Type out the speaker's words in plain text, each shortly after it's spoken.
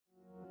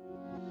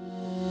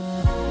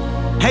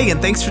Hey,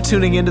 and thanks for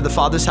tuning into the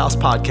Father's House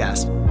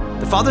podcast.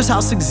 The Father's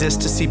House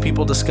exists to see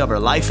people discover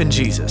life in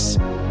Jesus.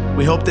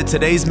 We hope that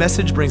today's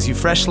message brings you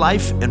fresh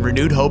life and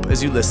renewed hope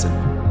as you listen.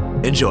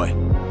 Enjoy.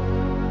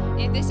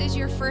 If this is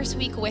your first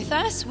week with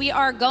us, we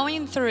are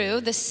going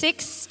through the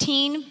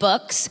 16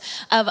 books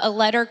of a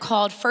letter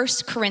called 1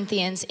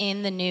 Corinthians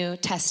in the New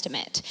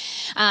Testament.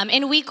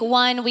 In week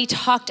 1, we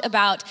talked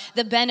about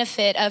the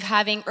benefit of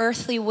having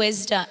earthly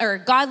wisdom or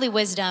godly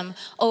wisdom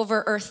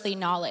over earthly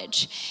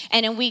knowledge.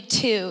 And in week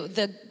 2,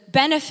 the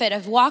benefit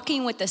of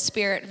walking with the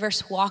Spirit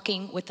versus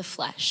walking with the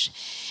flesh.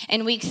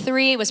 In week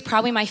 3, it was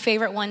probably my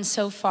favorite one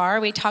so far.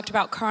 We talked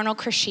about carnal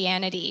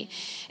Christianity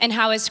and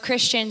how as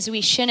Christians, we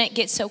shouldn't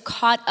get so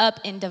caught up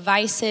in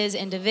devices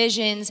and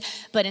divisions,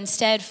 but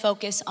instead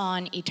focus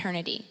on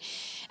eternity.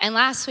 And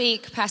last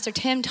week, Pastor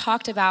Tim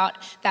talked about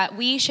that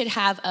we should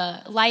have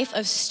a life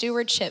of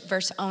stewardship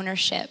versus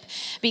ownership,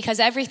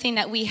 because everything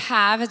that we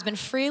have has been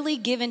freely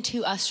given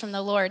to us from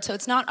the Lord. So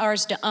it's not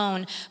ours to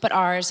own, but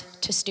ours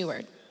to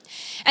steward.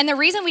 And the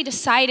reason we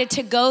decided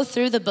to go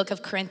through the book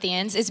of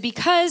Corinthians is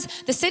because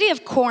the city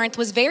of Corinth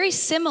was very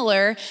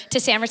similar to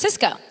San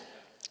Francisco.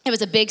 It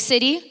was a big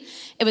city.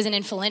 It was an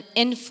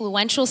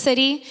influential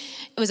city.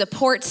 It was a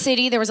port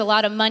city. There was a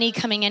lot of money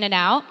coming in and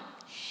out.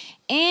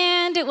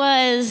 And it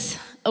was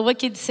a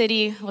wicked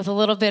city with a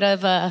little bit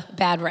of a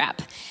bad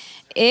rap.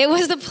 It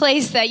was the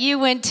place that you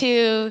went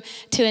to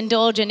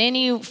indulge in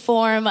any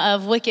form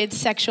of wicked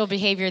sexual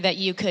behavior that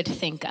you could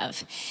think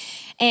of.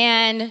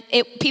 And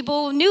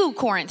people knew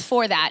Corinth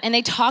for that, and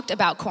they talked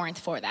about Corinth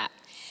for that.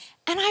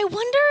 And I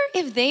wonder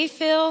if they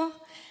felt,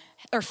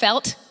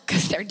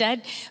 because they're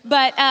dead,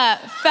 but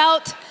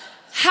felt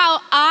how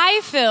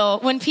I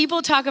feel when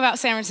people talk about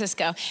San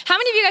Francisco. How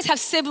many of you guys have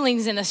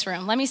siblings in this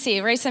room? Let me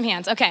see, raise some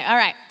hands. Okay, all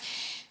right.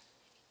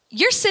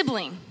 Your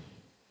sibling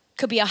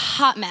could be a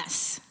hot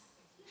mess.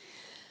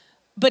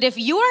 But if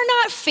you are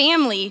not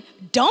family,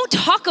 don't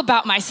talk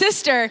about my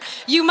sister.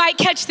 You might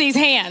catch these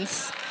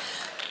hands.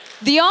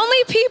 The only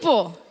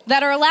people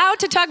that are allowed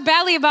to talk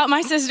badly about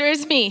my sister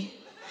is me.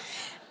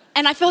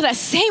 And I feel that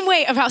same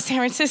way about San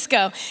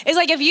Francisco. It's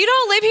like, if you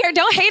don't live here,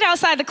 don't hate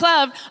outside the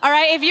club, all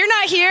right? If you're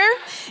not here,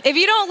 if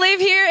you don't live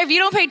here, if you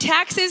don't pay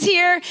taxes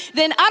here,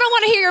 then I don't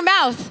want to hear your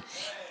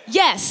mouth.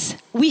 Yes,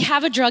 we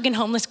have a drug and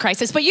homeless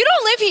crisis, but you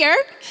don't live here,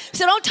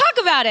 so don't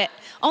talk about it.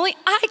 Only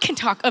I can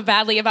talk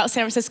badly about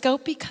San Francisco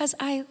because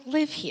I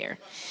live here.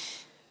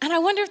 And I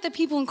wonder if the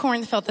people in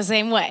Corinth felt the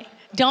same way.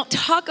 Don't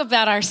talk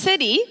about our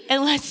city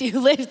unless you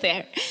live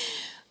there.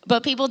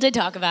 But people did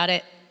talk about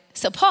it.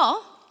 So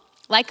Paul,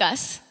 like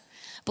us,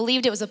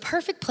 believed it was a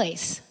perfect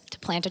place to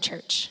plant a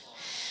church.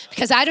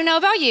 Because I don't know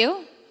about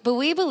you, but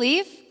we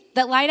believe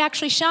that light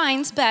actually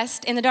shines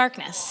best in the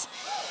darkness.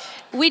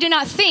 We do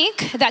not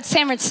think that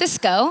San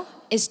Francisco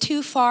is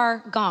too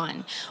far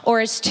gone or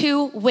is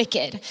too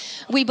wicked.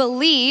 We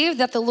believe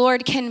that the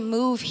Lord can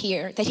move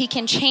here, that he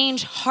can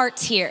change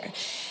hearts here.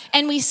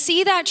 And we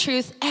see that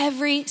truth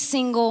every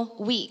single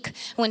week.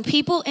 When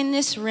people in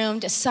this room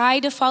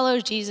decide to follow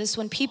Jesus,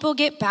 when people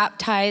get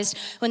baptized,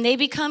 when they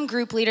become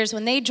group leaders,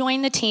 when they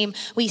join the team,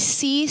 we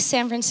see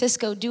San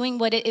Francisco doing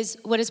what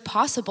is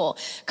possible,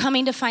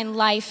 coming to find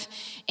life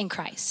in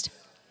Christ.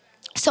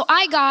 So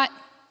I got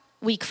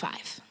week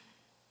 5.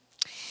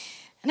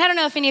 And I don't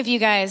know if any of you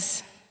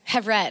guys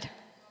have read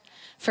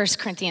 1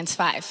 Corinthians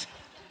 5.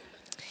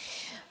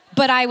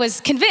 But I was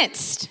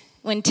convinced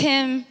when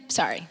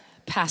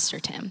Pastor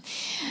Tim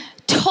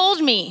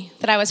told me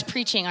that I was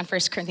preaching on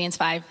 1 Corinthians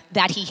 5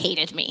 that he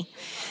hated me.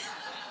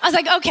 I was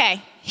like,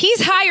 okay,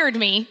 he's hired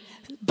me,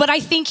 but I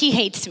think he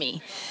hates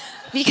me.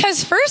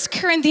 Because 1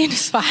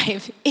 Corinthians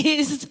 5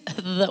 is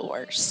the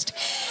worst.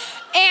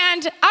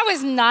 And I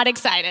was not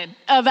excited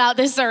about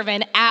this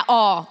sermon at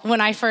all when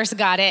I first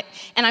got it.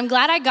 And I'm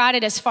glad I got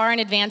it as far in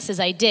advance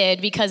as I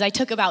did, because I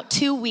took about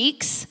 2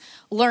 weeks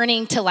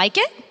learning to like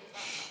it.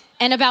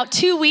 And about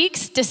 2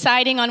 weeks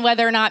deciding on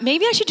whether or not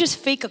maybe I should just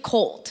fake a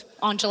cold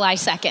on July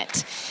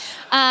 2nd.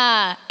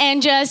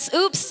 And just,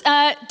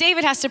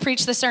 David has to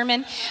preach the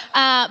sermon.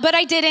 But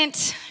I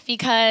didn't,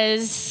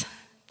 because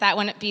that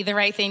wouldn't be the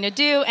right thing to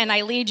do. And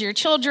I lead your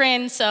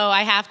children, so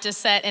I have to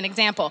set an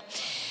example.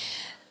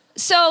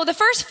 So the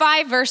first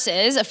 5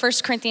 verses of 1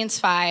 Corinthians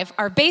 5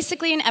 are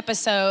basically an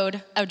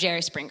episode of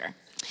Jerry Springer.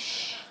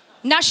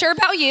 Not sure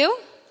about you,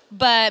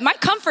 but my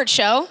comfort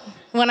show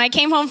when I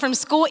came home from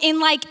school in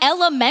like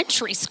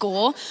elementary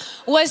school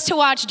was to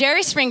watch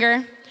Jerry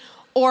Springer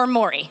or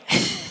Maury.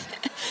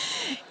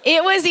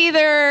 It was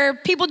either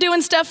people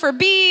doing stuff for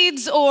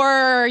beads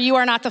or You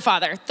Are Not the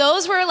Father.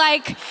 Those were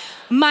like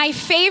my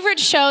favorite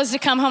shows to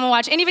come home and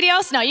watch. Anybody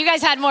else? No, you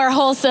guys had more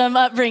wholesome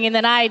upbringing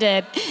than I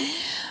did.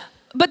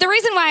 But the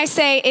reason why I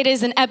say it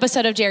is an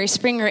episode of Jerry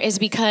Springer is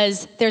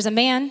because there's a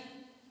man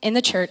in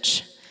the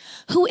church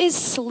who is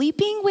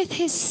sleeping with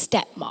his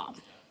stepmom.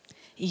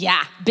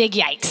 Yeah, big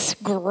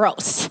yikes,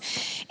 gross.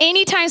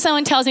 Anytime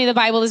someone tells me the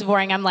Bible is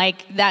boring, I'm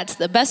like, that's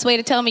the best way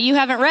to tell me you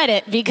haven't read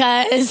it,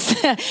 because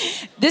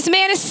this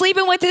man is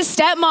sleeping with his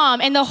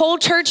stepmom and the whole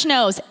church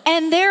knows,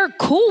 and they're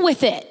cool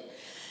with it.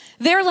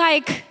 They're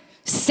like,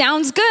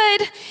 Sounds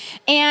good.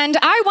 And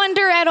I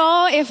wonder at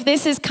all if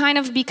this is kind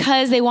of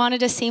because they wanted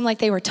to seem like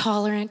they were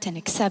tolerant and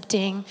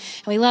accepting.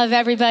 And we love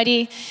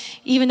everybody.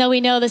 Even though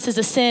we know this is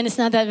a sin, it's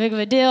not that big of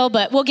a deal,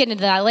 but we'll get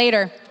into that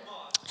later.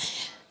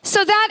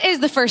 So that is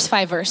the first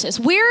 5 verses.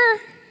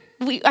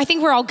 I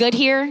think we're all good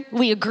here.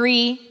 We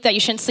agree that you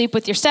shouldn't sleep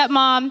with your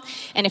stepmom.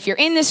 And if you're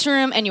in this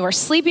room and you are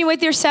sleeping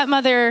with your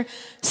stepmother,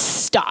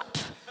 stop.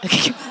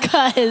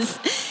 Because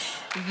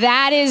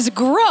that is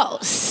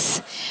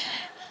gross.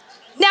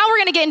 Now we're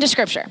going to get into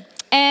scripture.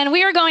 And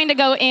we are going to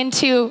go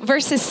into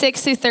verses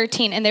 6 through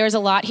 13. And there's a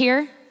lot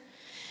here.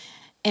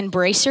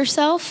 Embrace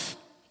yourself.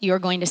 You're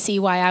going to see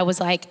why I was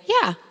like,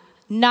 yeah,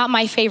 not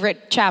my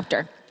favorite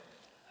chapter.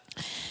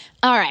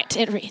 All right,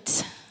 it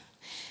reads,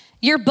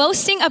 "Your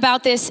boasting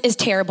about this is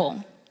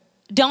terrible.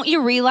 Don't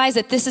you realize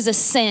that this is a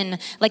sin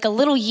like a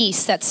little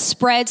yeast that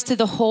spreads through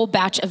the whole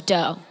batch of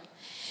dough?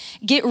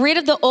 Get rid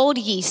of the old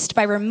yeast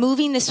by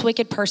removing this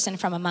wicked person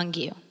from among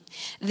you.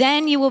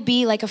 Then you will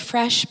be like a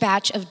fresh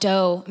batch of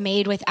dough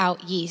made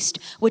without yeast,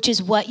 which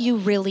is what you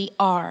really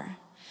are.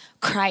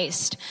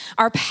 Christ,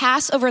 our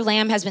Passover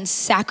lamb, has been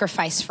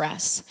sacrificed for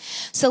us.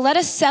 So let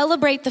us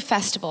celebrate the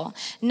festival,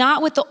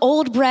 not with the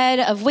old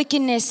bread of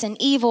wickedness and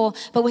evil,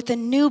 but with the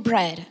new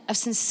bread of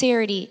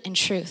sincerity and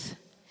truth.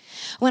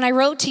 When I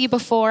wrote to you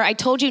before, I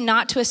told you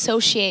not to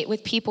associate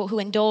with people who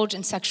indulge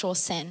in sexual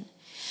sin.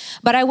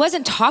 But I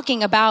wasn't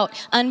talking about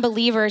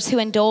unbelievers who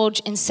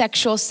indulge in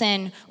sexual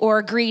sin or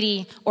are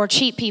greedy or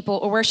cheat people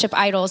or worship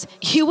idols.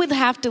 You would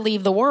have to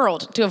leave the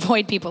world to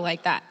avoid people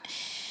like that.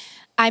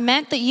 I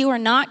meant that you are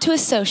not to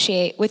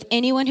associate with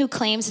anyone who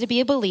claims to be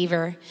a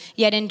believer,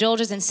 yet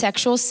indulges in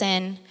sexual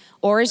sin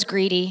or is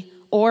greedy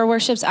or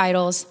worships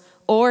idols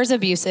or is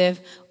abusive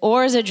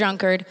or is a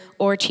drunkard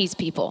or cheats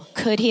people.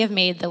 Could he have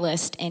made the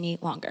list any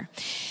longer?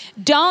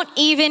 Don't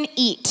even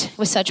eat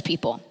with such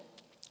people.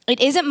 It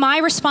isn't my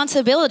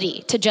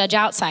responsibility to judge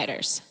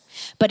outsiders,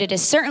 but it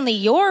is certainly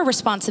your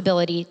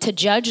responsibility to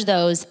judge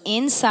those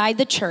inside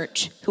the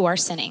church who are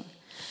sinning.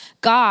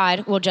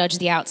 God will judge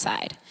the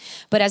outside.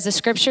 But as the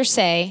scriptures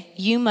say,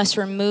 you must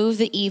remove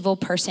the evil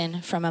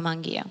person from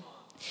among you."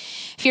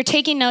 If you're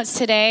taking notes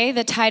today,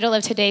 the title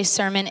of today's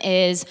sermon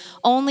is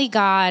 "Only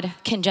God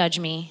Can Judge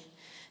Me, ...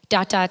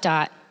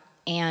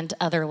 and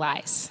Other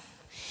Lies."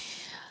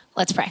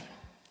 Let's pray.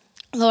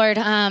 Lord,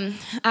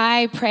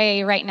 I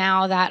pray right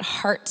now that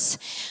hearts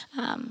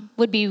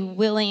would be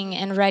willing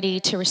and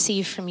ready to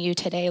receive from you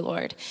today,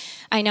 Lord.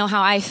 I know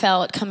how I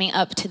felt coming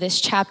up to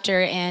this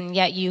chapter, and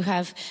yet you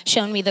have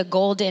shown me the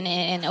gold in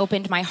it and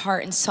opened my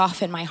heart and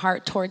softened my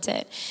heart towards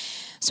it.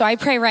 So I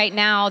pray right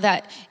now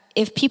that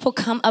if people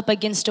come up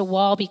against a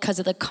wall because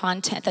of the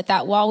content,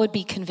 that wall would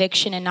be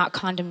conviction and not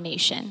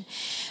condemnation.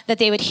 That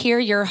they would hear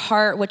your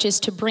heart, which is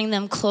to bring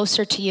them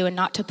closer to you and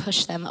not to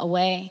push them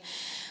away.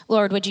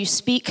 Lord, would you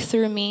speak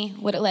through me?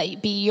 Would it let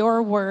it be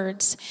your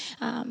words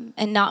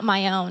and not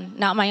my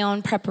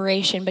own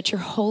preparation, but your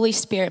Holy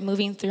Spirit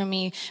moving through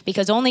me,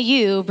 because only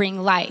you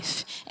bring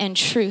life and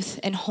truth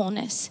and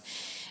wholeness.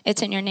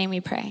 It's in your name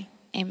we pray.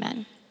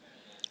 Amen.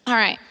 All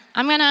right.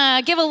 I'm going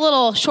to give a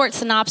little short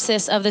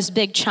synopsis of this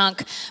big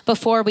chunk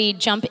before we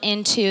jump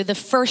into the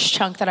first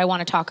chunk that I want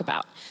to talk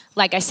about.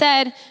 Like I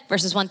said,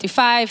 verses 1 through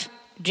 5,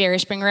 Jerry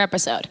Springer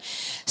episode.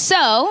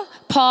 So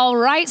Paul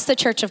writes the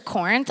church of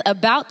Corinth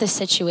about this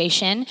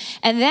situation,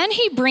 and then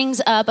he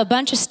brings up a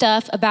bunch of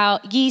stuff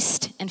about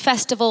yeast and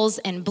festivals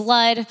and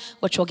blood,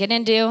 which we'll get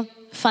into,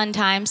 fun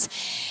times.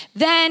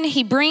 Then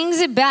he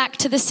brings it back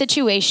to the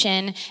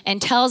situation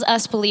and tells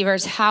us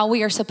believers how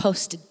we are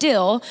supposed to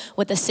deal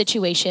with a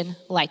situation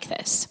like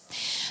this.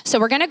 So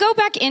we're going to go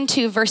back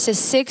into verses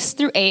 6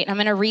 through 8. I'm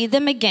going to read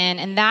them again,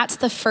 and that's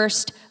the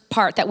first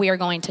part that we are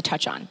going to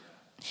touch on.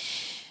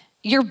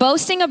 "Your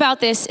boasting about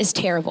this is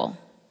terrible.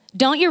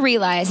 Don't you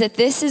realize that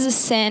this is a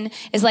sin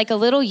is like a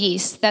little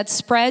yeast that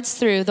spreads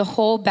through the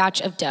whole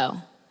batch of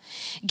dough?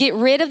 Get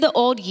rid of the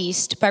old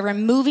yeast by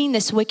removing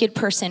this wicked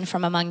person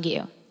from among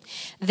you.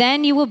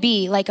 Then you will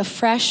be like a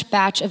fresh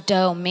batch of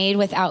dough made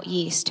without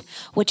yeast,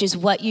 which is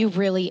what you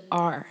really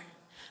are.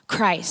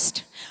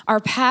 Christ, our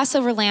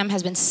Passover lamb,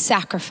 has been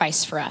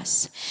sacrificed for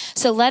us.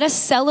 So let us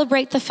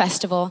celebrate the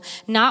festival,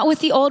 not with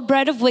the old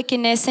bread of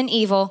wickedness and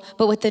evil,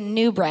 but with the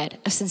new bread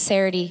of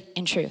sincerity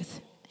and truth."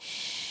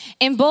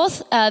 In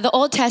both the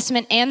Old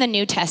Testament and the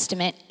New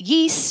Testament,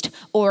 yeast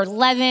or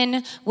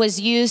leaven was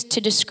used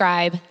to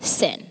describe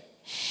sin.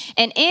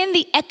 And in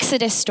the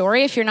Exodus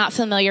story, if you're not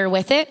familiar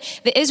with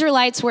it, the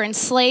Israelites were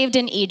enslaved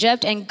in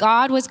Egypt and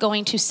God was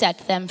going to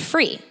set them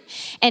free.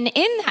 And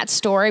in that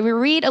story, we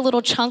read a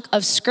little chunk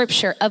of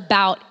scripture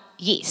about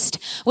yeast,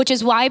 which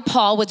is why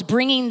Paul was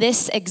bringing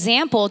this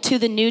example to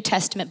the New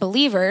Testament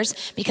believers,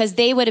 because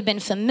they would have been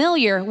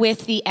familiar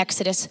with the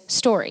Exodus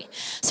story.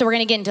 So we're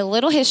going to get into a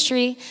little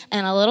history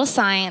and a little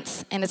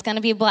science, and it's going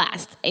to be a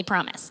blast, I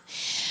promise.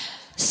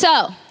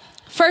 So,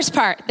 first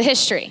part, the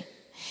history.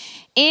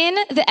 In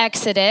the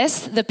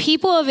Exodus, the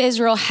people of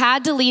Israel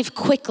had to leave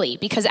quickly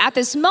because at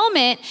this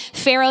moment,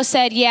 Pharaoh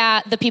said,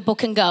 yeah, the people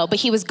can go, but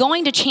he was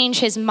going to change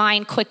his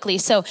mind quickly.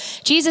 So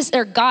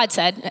God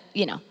said,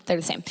 they're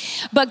the same.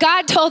 But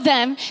God told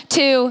them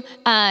to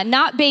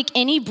not bake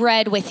any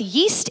bread with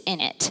yeast in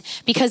it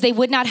because they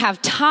would not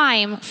have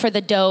time for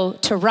the dough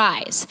to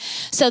rise.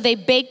 So they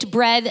baked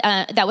bread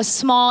that was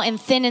small and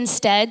thin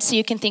instead. So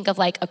you can think of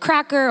like a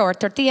cracker or a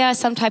tortilla,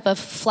 some type of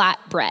flat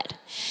bread.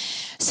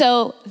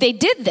 So they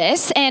did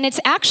this, and it's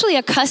actually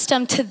a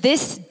custom to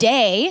this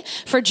day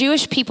for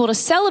Jewish people to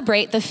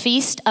celebrate the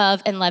Feast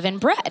of Unleavened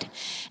Bread.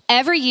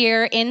 Every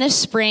year in the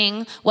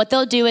spring, what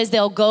they'll do is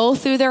they'll go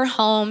through their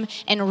home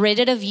and rid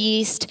it of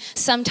yeast.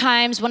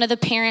 Sometimes one of the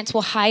parents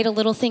will hide a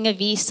little thing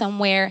of yeast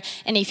somewhere,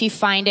 and if you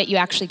find it, you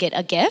actually get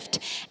a gift.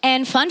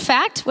 And fun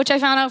fact, which I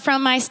found out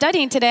from my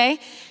studying today,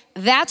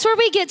 that's where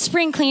we get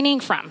spring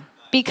cleaning from.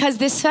 Because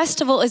this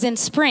festival is in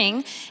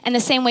spring, and the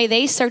same way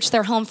they search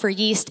their home for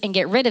yeast and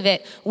get rid of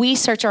it, we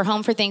search our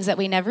home for things that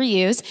we never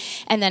use.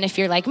 And then if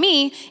you're like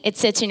me, it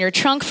sits in your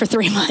trunk for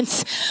 3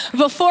 months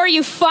before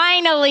you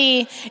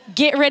finally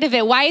get rid of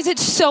it. Why is it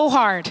so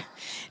hard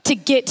to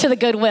get to the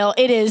Goodwill?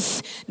 It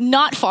is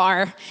not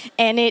far,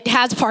 and it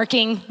has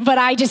parking, but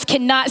I just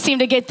cannot seem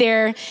to get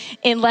there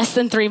in less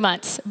than 3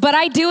 months. But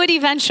I do it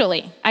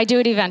eventually.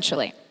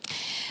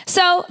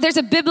 So there's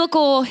a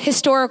biblical,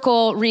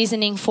 historical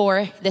reasoning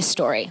for this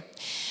story.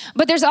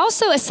 But there's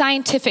also a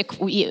scientific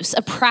use,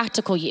 a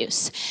practical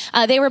use.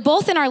 They were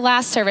both in our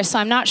last service, so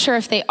I'm not sure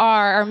if they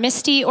are. Are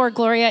Misty or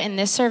Gloria in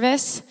this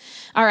service?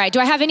 All right, do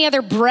I have any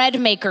other bread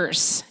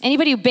makers?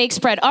 Anybody who bakes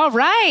bread? All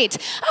right.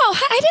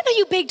 Oh, I didn't know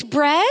you baked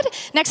bread.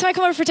 Next time I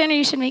come over for dinner,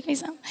 you should make me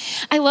some.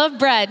 I love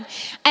bread.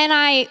 And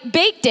I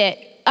baked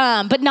it.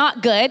 But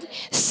not good.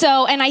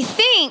 And I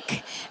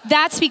think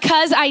that's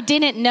because I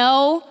didn't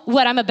know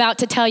what I'm about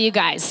to tell you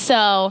guys.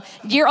 So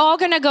you're all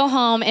gonna go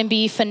home and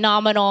be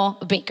phenomenal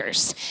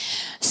bakers.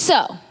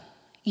 So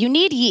you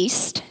need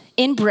yeast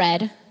in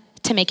bread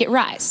to make it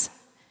rise.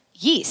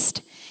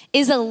 Yeast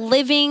is a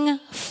living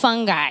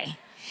fungi.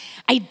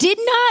 I did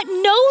not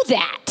know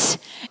that.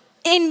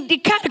 And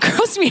it kind of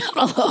grossed me out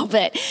a little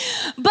bit.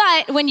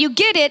 But when you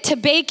get it to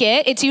bake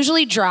it, it's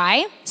usually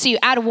dry. So you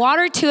add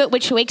water to it,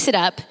 which wakes it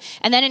up.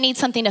 And then it needs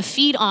something to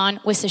feed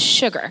on with the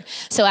sugar.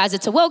 So as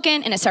it's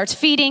awoken and it starts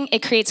feeding,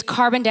 it creates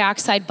carbon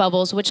dioxide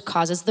bubbles, which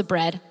causes the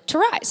bread to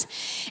rise.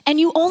 And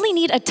you only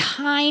need a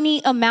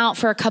tiny amount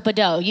for a cup of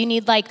dough. You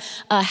need like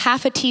a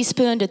half a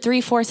teaspoon to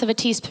 3/4 of a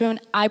teaspoon.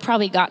 I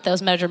probably got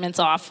those measurements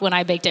off when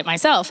I baked it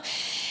myself.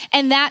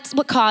 And that's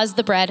what caused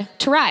the bread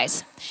to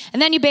rise.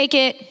 And then you bake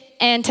it,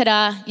 and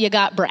ta-da, you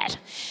got bread.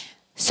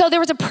 So there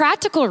was a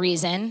practical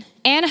reason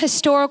and a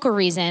historical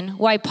reason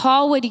why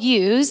Paul would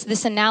use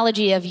this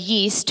analogy of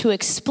yeast to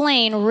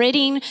explain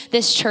ridding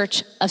this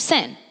church of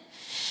sin.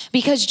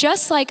 Because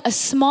just like a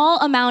small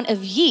amount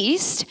of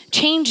yeast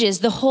changes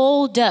the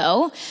whole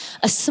dough,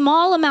 a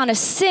small amount of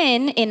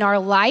sin in our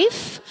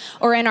life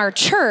or in our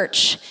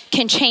church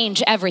can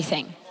change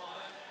everything.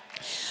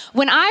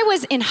 When I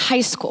was in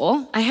high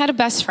school, I had a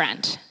best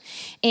friend.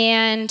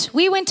 And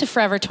we went to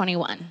Forever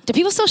 21. Do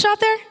people still shop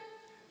there?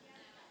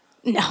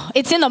 No,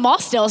 it's in the mall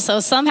still, so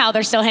somehow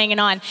they're still hanging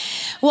on.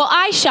 Well,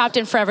 I shopped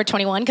in Forever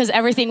 21 because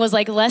everything was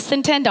like less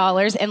than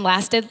 $10 and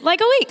lasted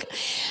like a week.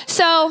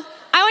 So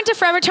I went to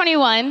Forever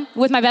 21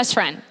 with my best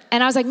friend.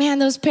 And I was like, man,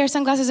 those pair of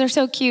sunglasses are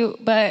so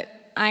cute, but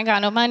I ain't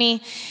got no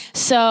money,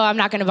 so I'm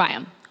not gonna buy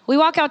them. We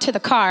walk out to the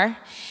car,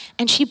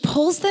 and she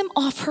pulls them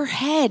off her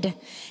head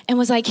and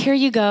was like, here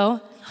you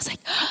go. I was like,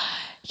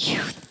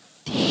 you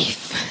thief.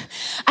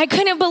 I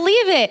couldn't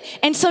believe it.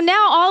 And so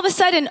now all of a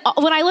sudden,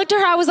 when I looked at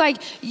her, I was like,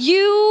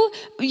 you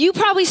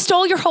probably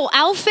stole your whole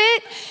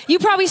outfit. You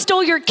probably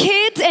stole your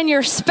kids and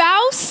your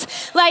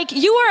spouse. Like,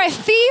 you are a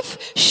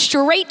thief,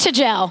 straight to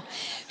jail.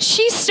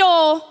 She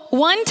stole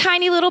one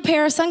tiny little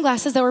pair of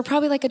sunglasses that were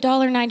probably like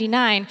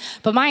 $1.99,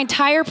 but my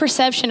entire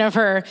perception of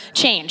her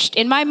changed.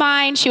 In my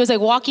mind, she was a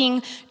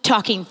walking,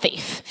 talking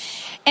thief.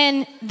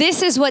 And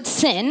this is what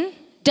sin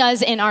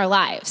does in our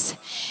lives.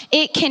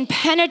 It can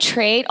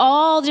penetrate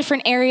all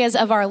different areas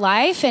of our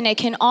life, and it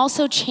can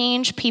also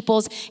change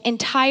people's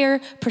entire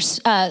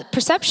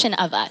perception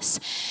of us.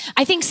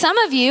 I think some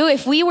of you,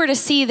 if we were to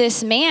see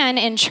this man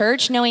in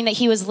church, knowing that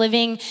he was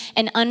living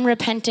an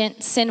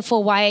unrepentant,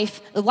 sinful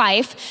life,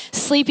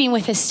 sleeping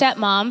with his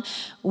stepmom,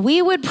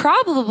 we would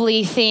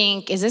probably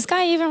think, is this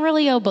guy even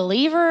really a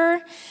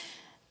believer?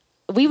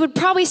 We would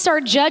probably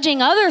start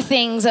judging other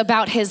things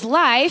about his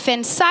life.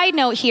 And side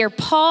note here,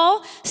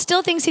 Paul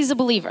still thinks he's a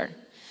believer.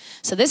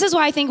 So this is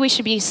why I think we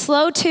should be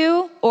slow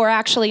to, or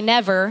actually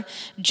never,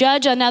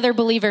 judge another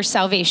believer's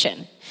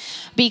salvation.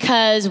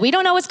 Because we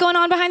don't know what's going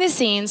on behind the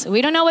scenes.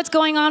 We don't know what's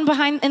going on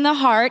in the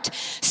heart.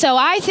 So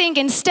I think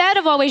instead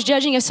of always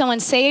judging if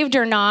someone's saved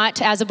or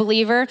not as a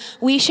believer,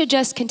 we should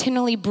just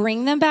continually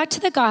bring them back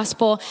to the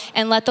gospel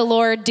and let the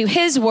Lord do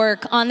his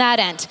work on that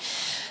end.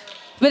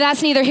 But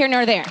that's neither here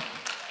nor there.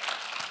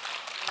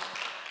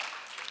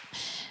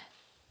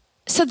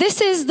 So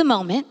this is the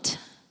moment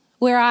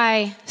where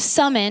I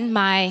summon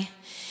my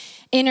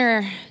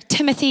inner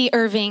Timothy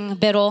Irving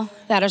Biddle.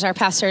 That is our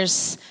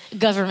pastor's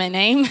government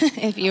name,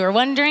 if you were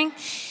wondering.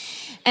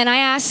 And I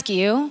ask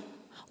you,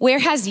 where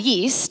has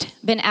yeast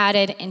been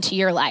added into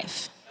your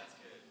life?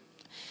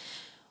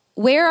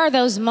 Where are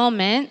those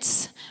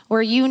moments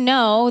where you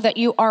know that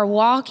you are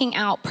walking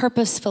out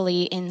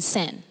purposefully in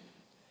sin?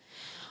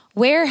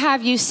 Where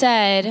have you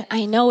said,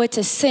 I know it's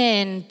a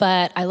sin,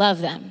 but I love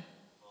them?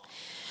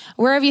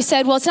 Where have you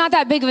said, well, it's not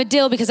that big of a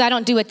deal because I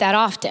don't do it that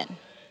often?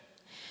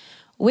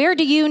 Where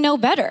do you know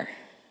better?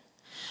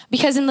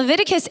 Because in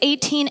Leviticus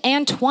 18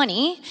 and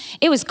 20,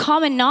 it was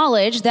common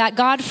knowledge that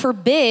God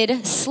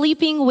forbid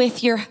sleeping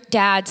with your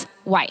dad's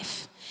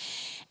wife.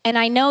 And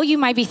I know you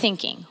might be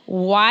thinking,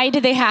 why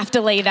did they have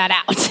to lay that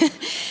out?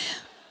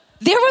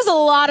 There was a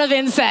lot of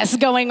incest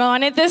going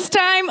on at this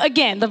time.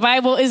 Again, the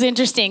Bible is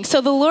interesting.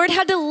 So the Lord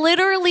had to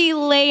literally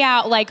lay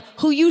out like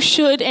who you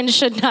should and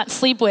should not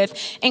sleep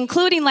with,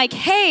 including like,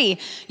 hey,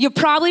 you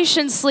probably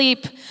shouldn't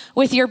sleep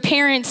with your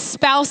parents'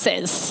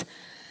 spouses.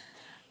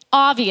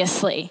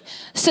 Obviously.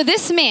 So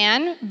this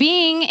man,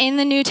 being in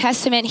the New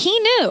Testament, he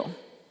knew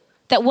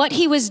that what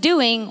he was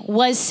doing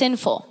was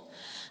sinful.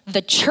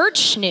 The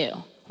church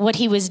knew what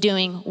he was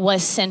doing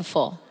was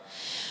sinful,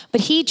 but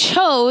he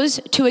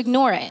chose to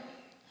ignore it.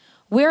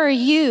 Where are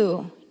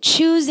you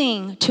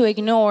choosing to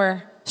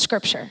ignore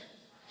Scripture?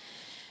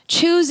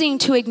 Choosing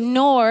to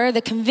ignore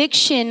the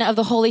conviction of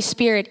the Holy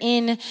Spirit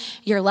in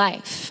your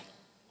life?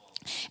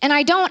 And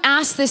I don't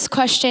ask this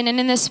question and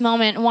in this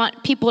moment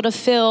want people to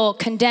feel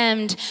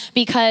condemned,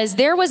 because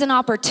there was an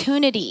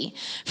opportunity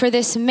for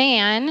this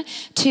man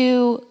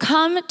to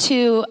come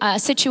to a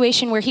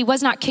situation where he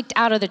was not kicked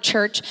out of the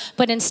church,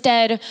 but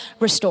instead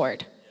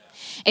restored.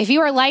 If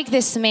you are like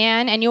this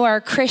man and you are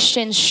a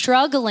Christian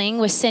struggling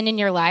with sin in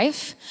your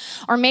life,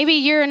 or maybe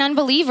you're an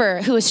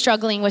unbeliever who is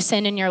struggling with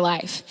sin in your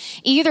life,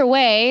 either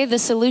way, the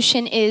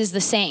solution is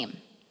the same.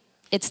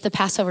 It's the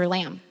Passover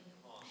lamb.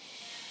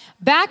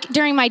 Back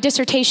during my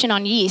dissertation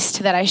on yeast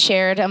that I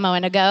shared a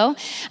moment ago,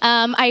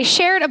 I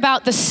shared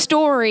about the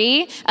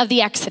story of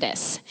the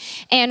Exodus.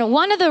 And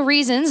one of the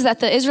reasons that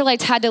the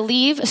Israelites had to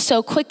leave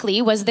so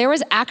quickly was there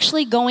was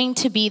actually going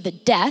to be the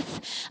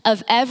death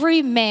of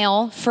every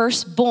male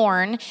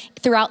firstborn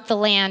throughout the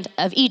land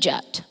of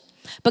Egypt.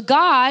 But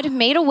God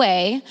made a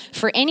way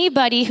for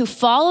anybody who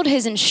followed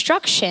his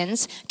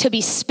instructions to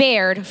be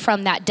spared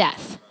from that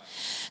death.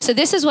 So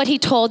this is what he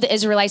told the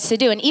Israelites to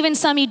do. And even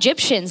some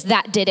Egyptians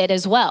that did it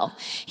as well.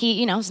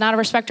 He, is not a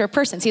respecter of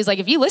persons. He's like,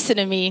 if you listen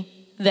to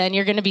me, then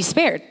you're going to be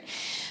spared.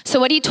 So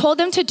what he told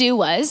them to do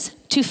was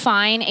to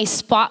find a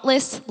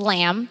spotless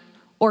lamb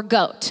or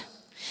goat.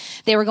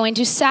 They were going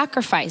to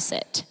sacrifice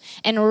it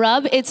and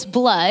rub its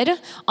blood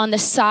on the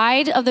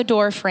side of the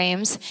door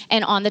frames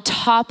and on the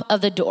top of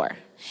the door.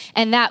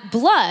 And that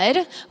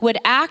blood would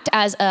act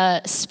as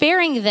a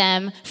sparing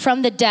them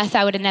from the death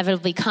that would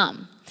inevitably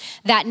come.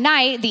 That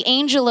night, the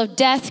angel of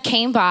death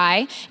came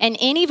by, and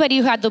anybody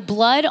who had the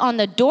blood on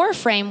the door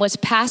frame was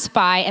passed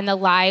by, and the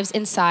lives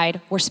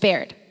inside were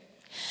spared.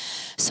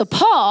 So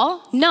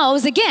Paul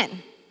knows,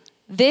 again,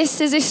 this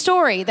is a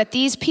story that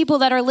these people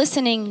that are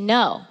listening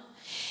know.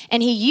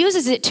 And he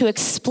uses it to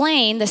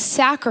explain the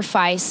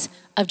sacrifice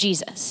of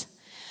Jesus.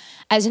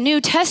 As New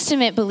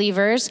Testament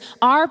believers,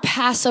 our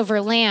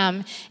Passover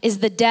lamb is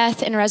the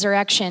death and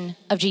resurrection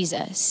of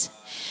Jesus.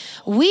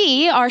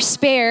 We are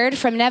spared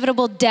from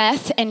inevitable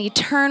death and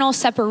eternal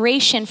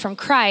separation from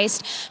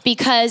Christ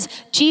because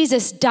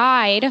Jesus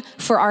died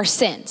for our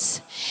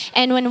sins.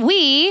 And when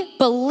we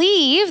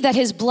believe that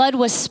his blood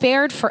was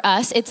spared for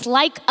us, it's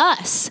like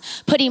us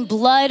putting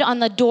blood on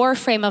the door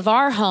frame of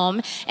our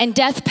home and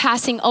death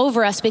passing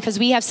over us because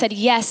we have said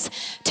yes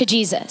to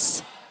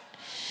Jesus.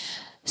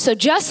 So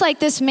just like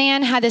this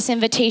man had this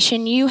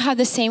invitation, you have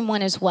the same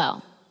one as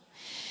well.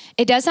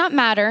 It does not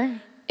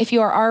matter if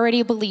you are already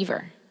a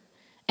believer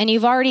and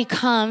you've already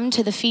come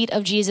to the feet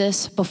of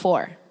Jesus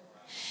before.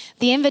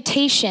 The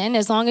invitation,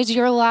 as long as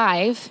you're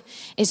alive,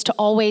 is to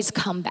always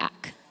come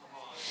back.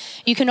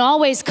 You can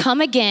always come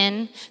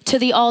again to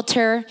the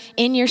altar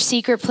in your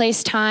secret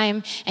place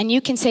time, and you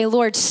can say,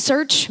 Lord,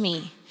 search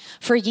me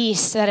for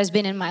yeast that has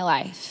been in my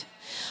life.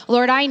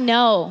 Lord, I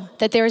know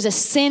that there is a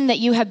sin that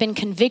you have been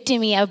convicting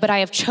me of, but I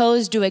have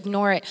chose to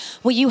ignore it.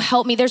 Will you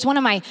help me? There's one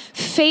of my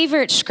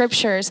favorite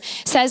scriptures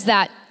says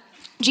that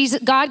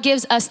God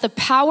gives us the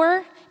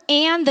power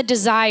and the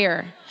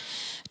desire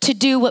to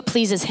do what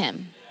pleases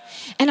him.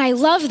 And I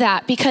love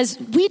that because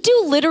we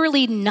do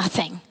literally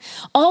nothing.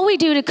 All we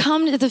do to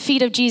come to the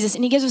feet of Jesus,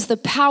 and he gives us the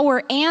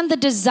power and the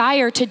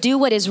desire to do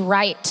what is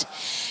right.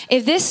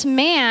 If this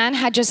man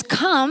had just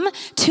come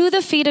to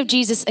the feet of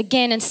Jesus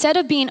again, instead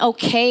of being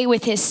okay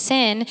with his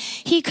sin,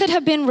 he could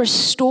have been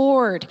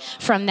restored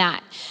from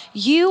that.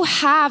 You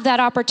have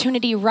that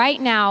opportunity right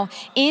now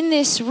in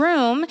this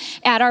room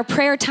at our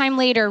prayer time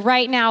later,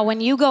 right now, when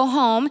you go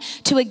home,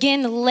 to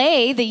again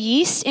lay the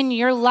yeast in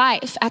your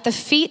life at the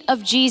feet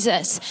of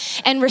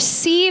Jesus and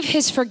receive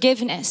his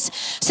forgiveness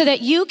so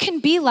that you can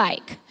be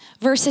like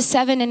verses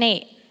 7 and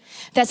 8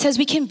 that says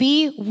we can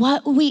be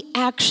what we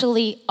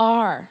actually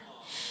are.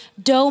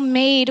 Dough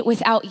made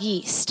without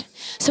yeast.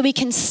 so we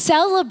can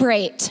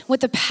celebrate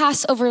what the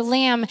Passover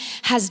lamb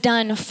has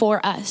done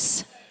for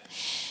us.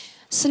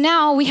 So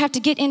now we have to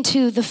get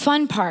into the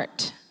fun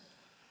part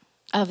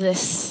of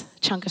this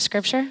chunk of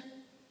scripture,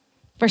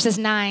 verses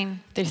 9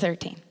 through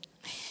 13.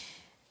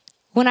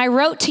 When I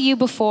wrote to you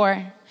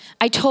before,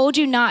 I told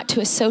you not to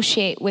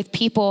associate with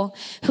people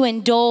who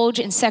indulge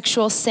in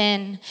sexual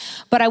sin,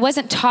 but I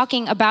wasn't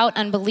talking about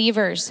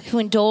unbelievers who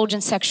indulge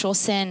in sexual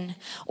sin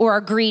or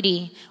are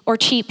greedy or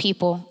cheat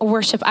people or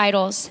worship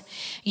idols.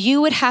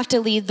 You would have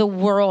to leave the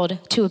world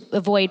to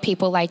avoid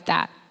people like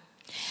that.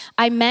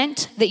 I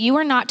meant that you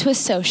are not to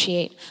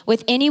associate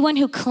with anyone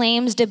who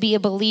claims to be a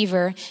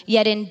believer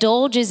yet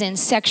indulges in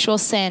sexual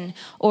sin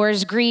or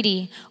is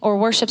greedy or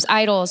worships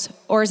idols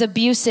or is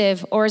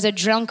abusive or is a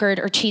drunkard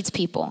or cheats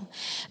people.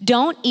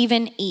 Don't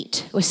even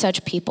eat with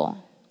such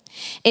people.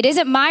 It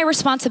isn't my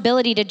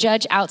responsibility to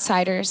judge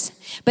outsiders,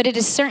 but it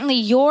is certainly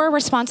your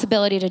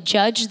responsibility to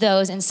judge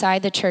those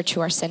inside the church who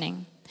are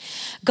sinning.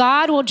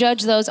 God will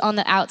judge those on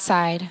the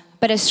outside,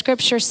 but as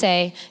scriptures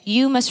say,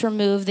 you must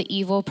remove the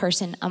evil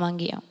person among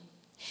you.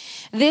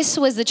 This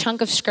was the chunk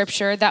of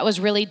scripture that was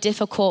really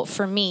difficult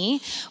for me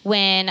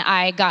when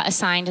I got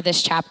assigned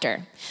this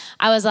chapter.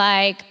 I was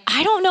like,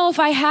 I don't know if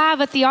I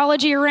have a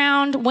theology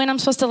around when I'm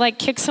supposed to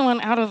kick someone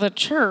out of the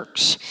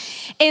church,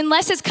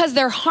 unless it's because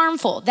they're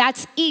harmful.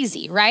 That's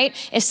easy, right?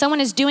 If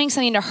someone is doing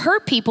something to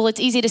hurt people, it's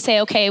easy to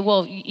say, okay,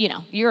 well,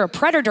 you're a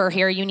predator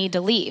here, you need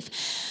to leave.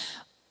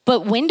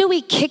 But when do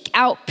we kick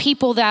out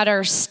people that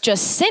are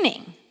just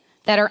sinning,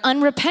 that are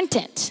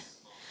unrepentant?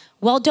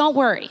 Well, don't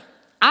worry.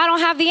 I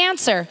don't have the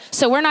answer,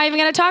 so we're not even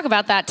going to talk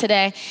about that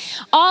today.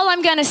 All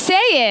I'm going to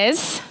say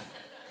is,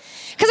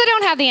 because I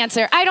don't have the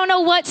answer. I don't know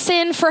what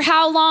sin for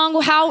how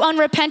long, how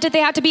unrepentant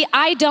they have to be.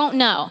 I don't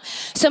know.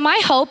 So my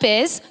hope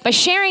is, by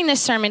sharing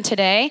this sermon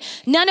today,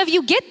 none of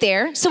you get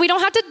there, so we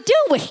don't have to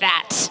deal with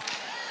that.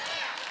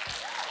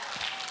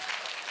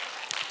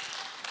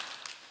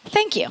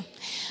 Thank you.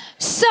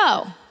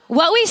 So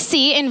what we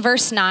see in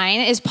verse 9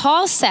 is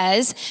Paul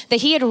says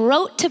that he had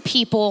wrote to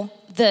people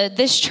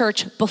this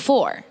church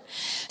before.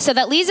 So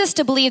that leads us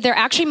to believe there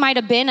actually might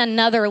have been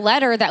another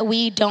letter that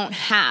we don't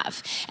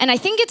have. And I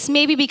think it's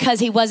maybe because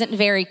he wasn't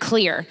very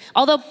clear.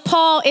 Although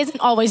Paul isn't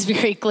always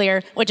very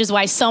clear, which is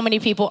why so many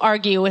people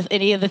argue with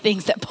any of the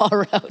things that Paul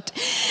wrote.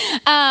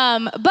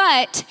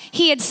 But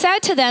he had said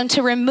to them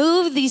to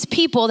remove these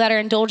people that are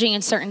indulging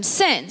in certain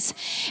sins.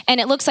 And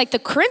it looks like the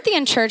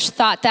Corinthian church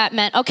thought that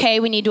meant, okay,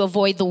 we need to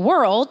avoid the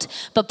world.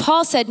 But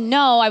Paul said,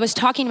 no, I was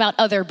talking about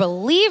other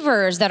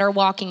believers that are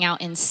walking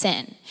out in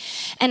sin.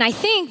 And I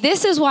think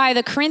this is why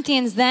the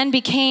Corinthians then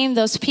became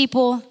those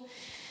people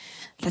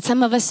that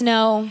some of us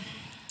know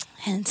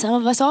and some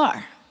of us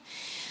are.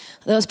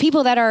 Those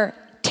people that are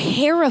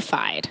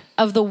terrified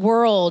of the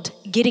world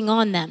getting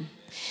on them.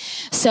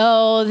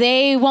 So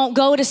they won't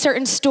go to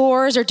certain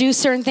stores or do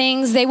certain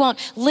things. They won't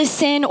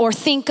listen or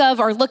think of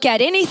or look at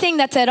anything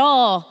that's at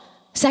all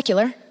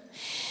secular.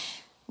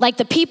 Like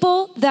the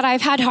people that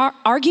I've had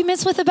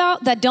arguments with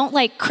about that don't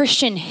like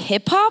Christian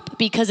hip hop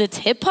because it's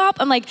hip hop.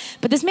 I'm like,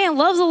 but this man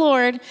loves the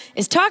Lord,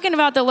 is talking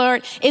about the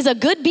Lord. Is a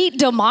good beat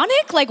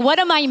demonic? Like, what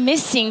am I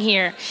missing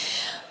here?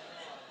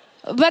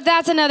 But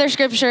that's another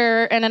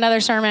scripture and another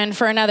sermon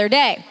for another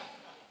day.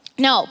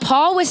 No,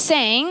 Paul was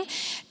saying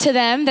to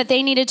them that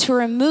they needed to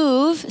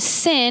remove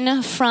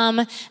sin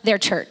from their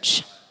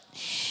church.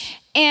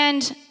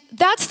 And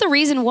that's the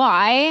reason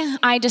why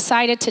I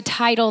decided to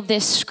title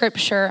this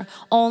scripture,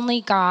 Only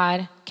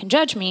God Can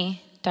Judge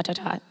Me, ...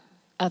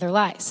 Other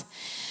Lies.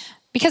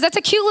 Because that's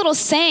a cute little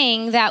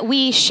saying that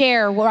we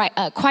share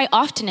quite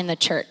often in the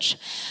church.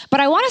 But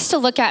I want us to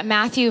look at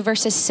Matthew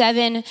verses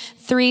 7,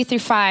 3 through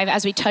 5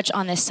 as we touch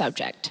on this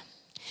subject.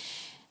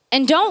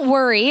 And don't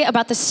worry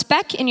about the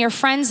speck in your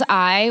friend's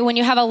eye when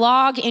you have a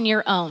log in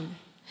your own.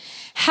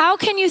 How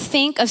can you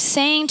think of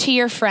saying to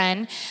your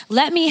friend,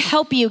 let me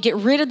help you get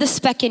rid of the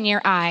speck in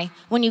your eye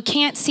when you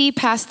can't see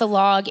past the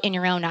log in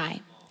your own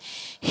eye?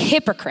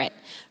 Hypocrite.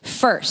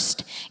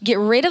 First, get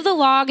rid of the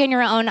log in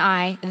your own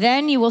eye,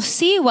 then you will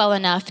see well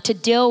enough to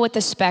deal with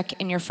the speck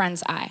in your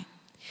friend's eye.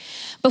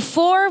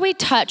 Before we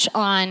touch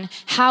on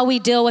how we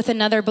deal with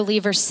another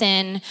believer's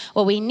sin,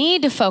 what we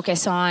need to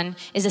focus on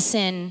is a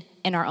sin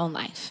in our own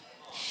life.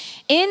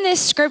 In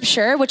this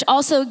scripture, which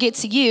also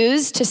gets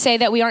used to say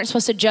that we aren't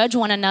supposed to judge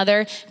one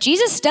another,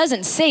 Jesus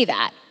doesn't say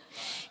that.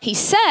 He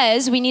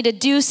says we need to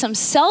do some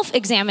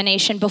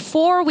self-examination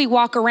before we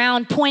walk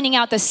around pointing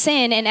out the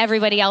sin in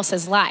everybody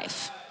else's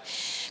life.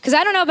 Because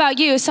I don't know about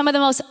you, some of the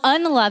most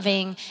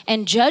unloving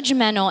and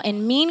judgmental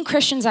and mean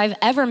Christians I've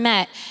ever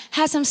met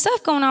has some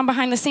stuff going on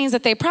behind the scenes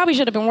that they probably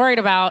should have been worried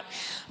about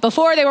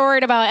before they were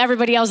worried about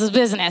everybody else's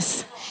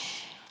business.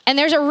 And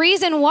there's a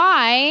reason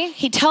why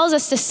he tells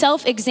us to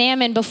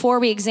self-examine before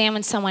we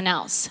examine someone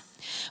else.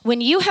 When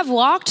you have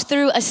walked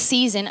through a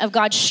season of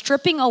God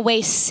stripping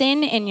away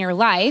sin in your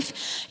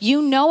life,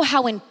 you know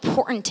how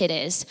important it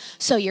is.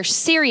 So you're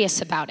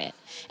serious about it.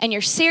 And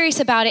you're serious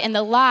about it in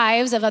the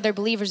lives of other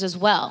believers as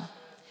well.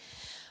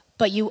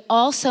 But you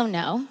also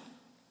know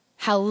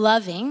how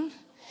loving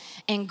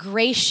and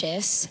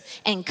gracious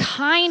and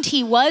kind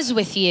he was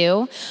with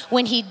you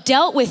when he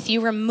dealt with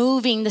you,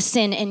 removing the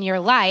sin in your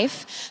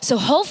life. So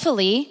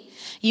hopefully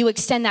you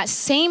extend that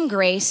same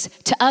grace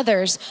to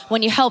others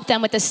when you help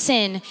them with the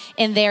sin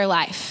in their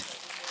life.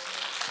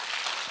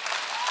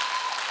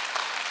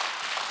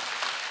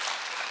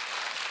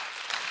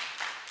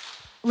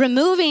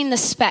 Removing the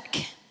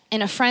speck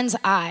in a friend's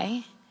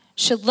eye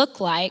should look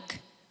like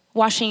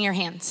washing your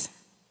hands.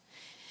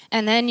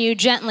 And then you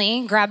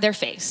gently grab their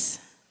face.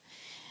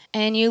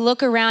 And you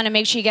look around and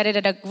make sure you get it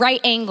at a right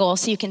angle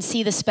so you can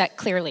see the speck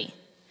clearly.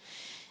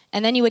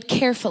 And then you would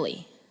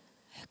carefully,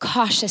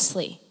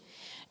 cautiously,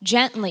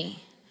 gently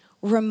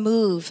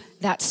remove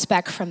that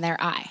speck from their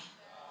eye.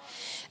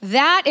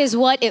 That is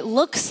what it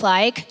looks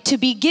like to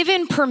be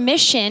given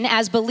permission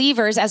as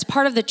believers, as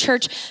part of the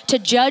church, to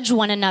judge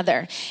one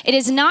another. It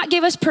does not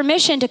give us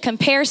permission to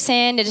compare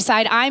sin, to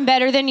decide I'm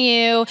better than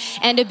you,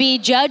 and to be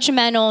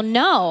judgmental.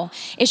 No,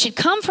 it should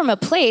come from a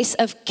place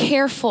of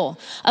careful,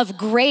 of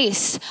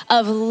grace,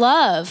 of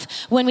love,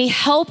 when we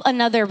help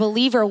another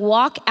believer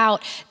walk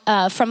out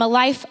from a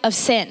life of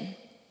sin.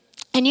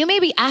 And you may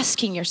be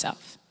asking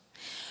yourself,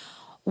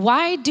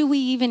 why do we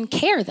even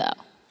care though?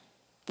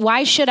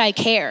 Why should I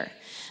care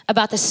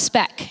about the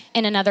speck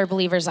in another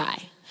believer's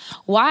eye?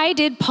 Why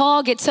did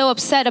Paul get so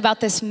upset about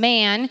this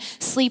man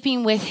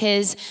sleeping with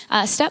his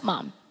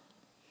stepmom?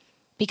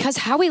 Because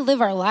how we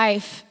live our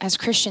life as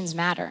Christians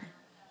matter.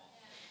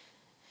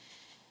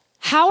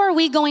 How are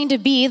we going to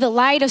be the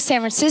light of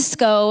San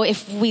Francisco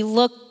if we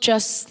look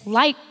just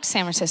like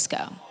San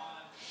Francisco?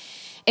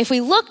 If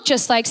we look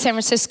just like San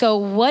Francisco,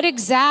 what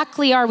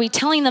exactly are we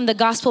telling them the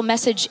gospel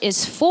message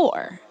is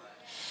for?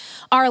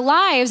 Our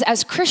lives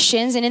as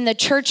Christians and in the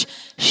church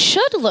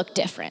should look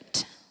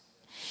different.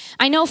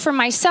 I know for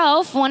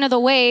myself, one of the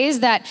ways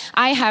that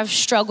I have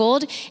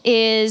struggled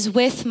is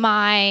with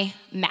my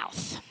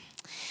mouth.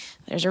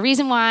 There's a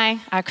reason why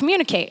I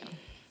communicate.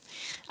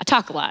 I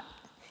talk a lot.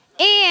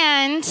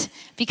 And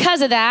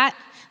because of that,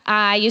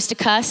 I used to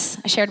cuss.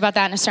 I shared about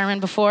that in a sermon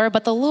before,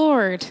 but the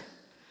Lord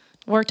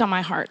worked on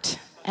my heart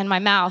and my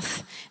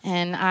mouth,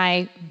 and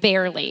I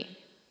barely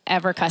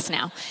ever cuss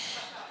now.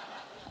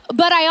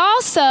 But I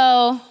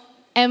also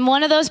am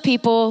one of those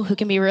people who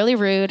can be really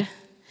rude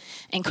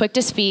and quick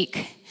to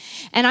speak.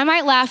 And I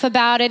might laugh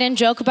about it and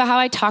joke about how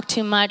I talk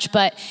too much,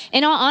 but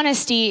in all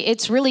honesty,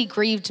 it's really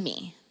grieved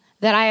me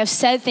that I have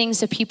said things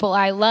to people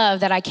I love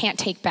that I can't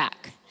take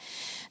back.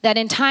 That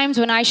in times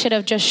when I should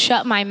have just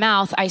shut my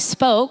mouth, I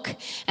spoke,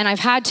 and I've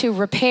had to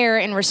repair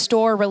and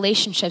restore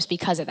relationships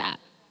because of that.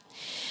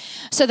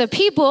 So the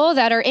people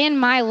that are in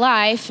my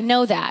life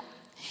know that.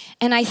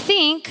 And I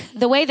think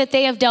the way that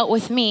they have dealt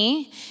with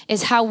me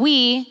is how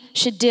we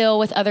should deal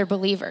with other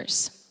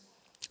believers.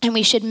 And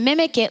we should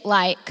mimic it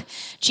like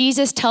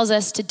Jesus tells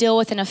us to deal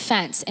with an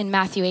offense in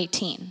Matthew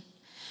 18.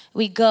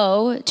 We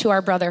go to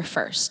our brother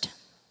first.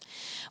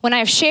 When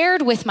I've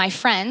shared with my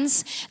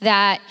friends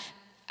that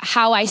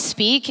how I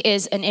speak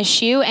is an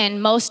issue,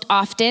 and most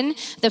often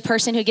the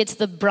person who gets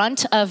the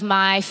brunt of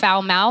my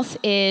foul mouth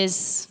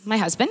is my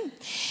husband.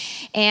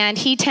 And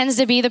he tends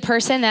to be the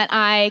person that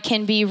I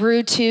can be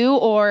rude to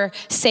or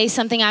say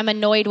something I'm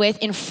annoyed with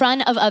in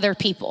front of other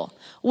people,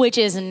 which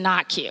is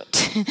not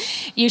cute.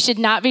 You should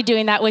not be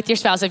doing that with your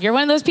spouse. If you're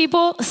one of those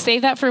people,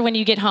 save that for when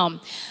you get home.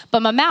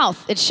 But my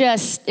mouth, it's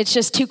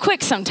just too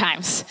quick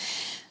sometimes.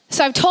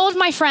 So I've told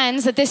my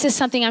friends that this is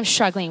something I'm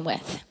struggling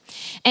with.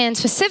 And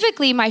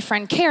specifically, my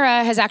friend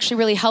Kara has actually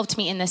really helped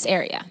me in this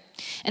area.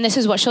 And this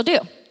is what she'll do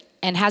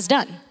and has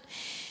done.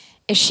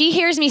 If she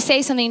hears me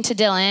say something to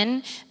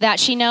Dylan that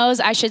she knows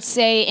I should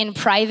say in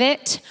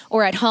private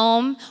or at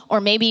home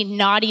or maybe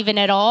not even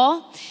at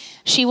all,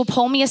 she will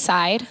pull me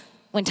aside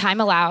when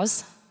time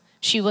allows.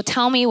 She will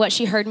tell me what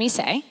she heard me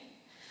say.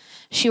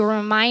 She will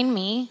remind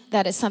me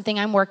that it's something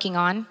I'm working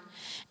on,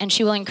 and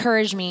she will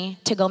encourage me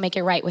to go make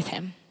it right with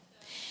him.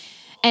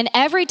 And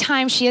every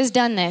time she has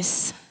done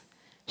this,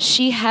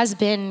 she has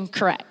been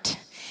correct.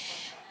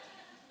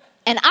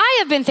 And I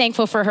have been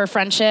thankful for her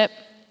friendship.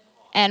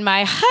 And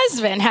my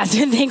husband has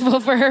been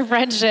thankful for her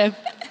friendship.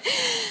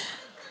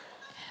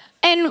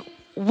 And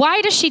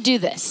why does she do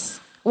this?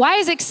 Why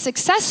is it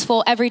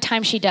successful every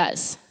time she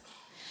does?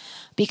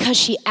 Because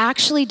she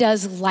actually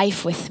does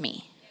life with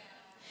me.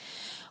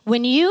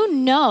 When you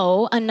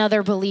know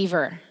another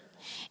believer,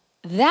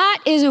 that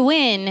is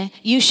when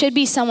you should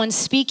be someone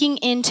speaking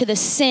into the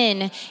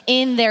sin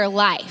in their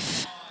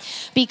life.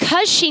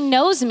 Because she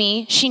knows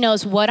me, she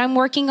knows what I'm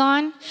working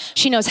on.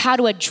 She knows how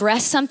to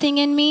address something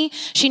in me.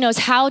 She knows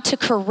how to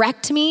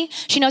correct me.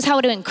 She knows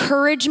how to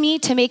encourage me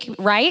to make it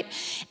right.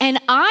 And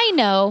I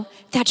know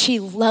that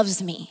she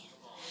loves me.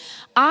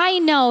 I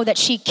know that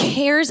she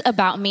cares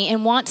about me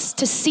and wants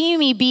to see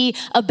me be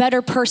a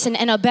better person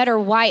and a better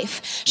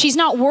wife. She's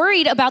not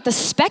worried about the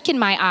speck in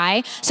my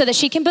eye so that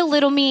she can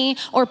belittle me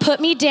or put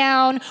me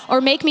down or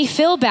make me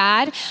feel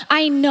bad.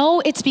 I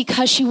know it's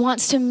because she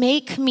wants to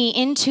make me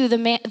into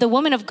the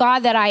woman of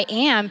God that I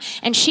am,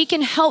 and she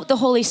can help the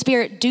Holy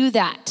Spirit do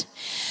that.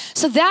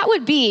 So that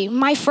would be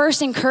my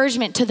first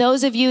encouragement to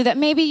those of you that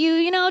maybe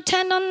you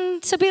tend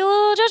on to be a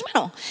little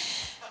judgmental.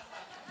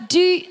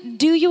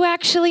 Do you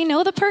actually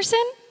know the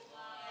person?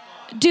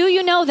 Do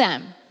you know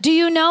them? Do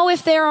you know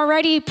if they're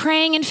already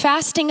praying and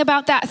fasting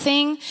about that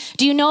thing?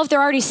 Do you know if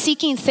they're already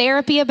seeking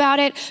therapy about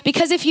it?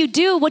 Because if you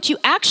do, what you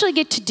actually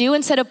get to do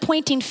instead of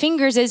pointing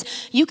fingers is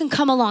you can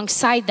come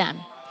alongside them.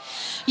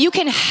 You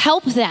can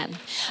help them.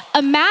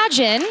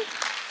 Imagine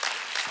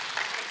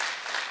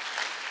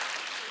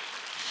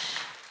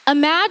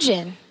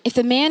if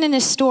the man in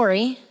this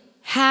story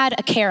had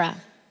a Kara.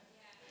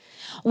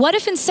 What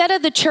if instead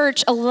of the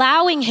church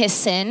allowing his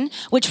sin,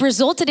 which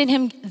resulted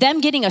in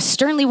them getting a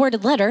sternly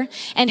worded letter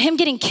and him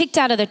getting kicked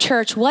out of the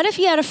church, what if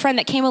he had a friend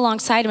that came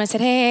alongside him and said,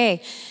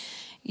 hey,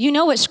 you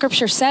know what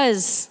scripture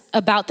says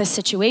about this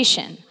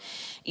situation.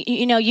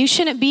 You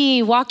shouldn't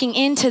be walking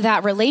into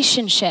that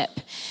relationship.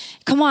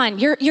 Come on,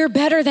 you're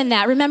better than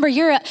that. Remember,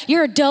 you're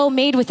a dough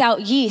made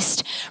without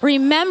yeast.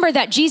 Remember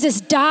that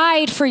Jesus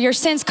died for your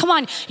sins. Come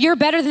on, you're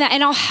better than that,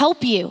 and I'll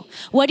help you.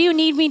 What do you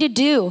need me to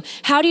do?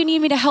 How do you need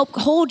me to help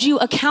hold you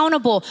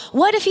accountable?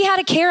 What if he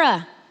had a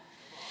Kara?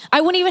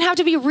 I wouldn't even have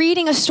to be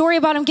reading a story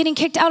about him getting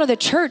kicked out of the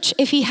church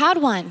if he had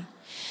one.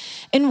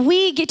 And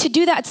we get to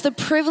do that. It's the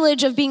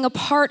privilege of being a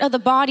part of the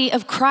body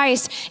of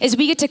Christ, is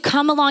we get to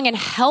come along and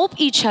help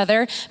each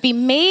other be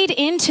made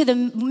into the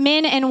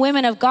men and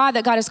women of God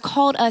that God has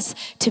called us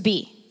to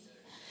be.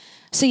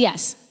 So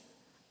yes,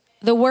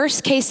 the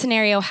worst case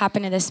scenario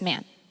happened to this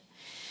man.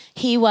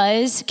 He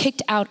was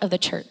kicked out of the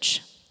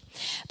church.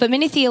 But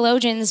many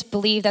theologians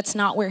believe that's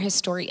not where his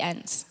story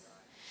ends.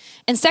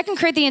 In 2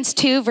 Corinthians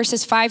 2,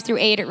 verses 5 through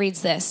 8, it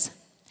reads this: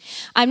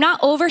 I'm not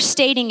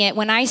overstating it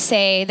when I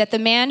say that the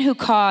man who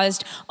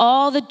caused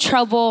all the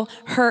trouble,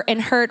 hurt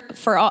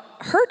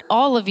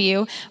all of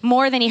you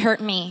more than he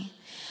hurt me.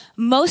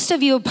 Most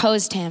of you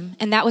opposed him,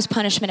 and that was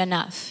punishment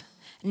enough.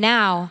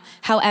 Now,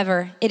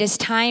 however, it is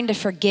time to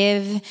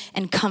forgive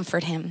and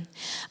comfort him.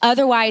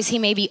 Otherwise, he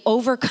may be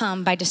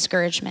overcome by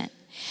discouragement.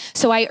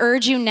 So I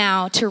urge you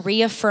now to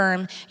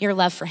reaffirm your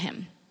love for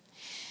him.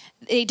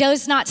 It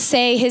does not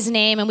say his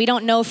name, and we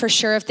don't know for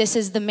sure if this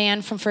is the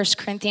man from 1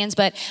 Corinthians,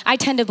 but I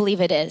tend to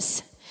believe it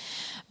is.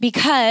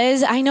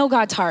 Because I know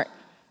God's heart,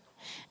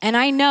 and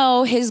I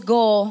know his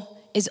goal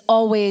is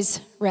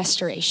always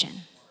restoration.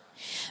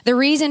 The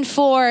reason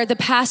for the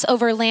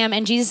Passover lamb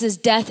and Jesus'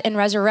 death and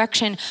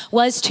resurrection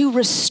was to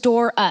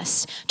restore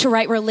us to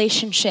right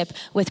relationship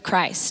with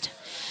Christ.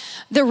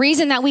 The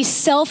reason that we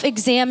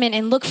self-examine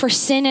and look for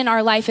sin in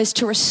our life is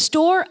to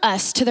restore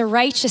us to the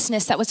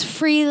righteousness that was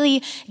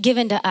freely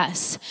given to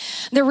us.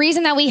 The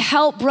reason that we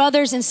help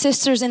brothers and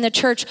sisters in the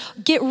church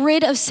get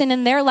rid of sin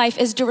in their life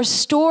is to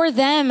restore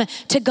them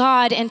to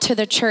God and to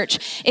the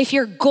church. If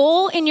your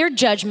goal in your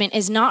judgment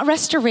is not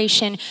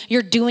restoration,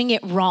 you're doing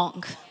it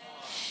wrong.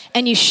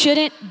 And you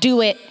shouldn't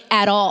do it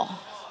at all.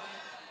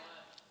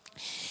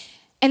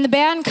 And the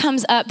band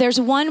comes up. There's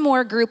one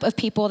more group of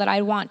people that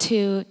I want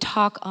to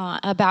talk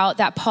about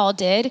that Paul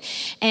did,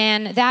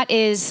 and that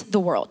is the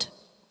world.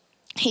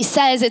 He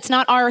says it's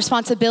not our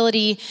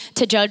responsibility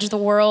to judge the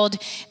world.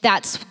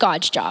 That's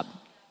God's job.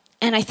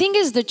 And I think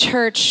as the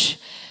church,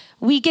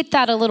 we get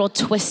that a little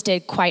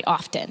twisted quite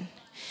often.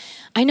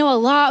 I know a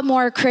lot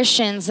more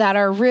Christians that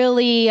are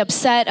really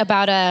upset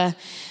about a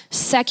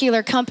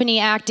secular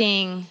company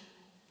acting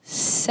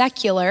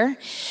secular,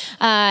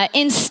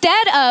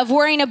 instead of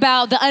worrying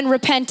about the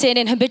unrepentant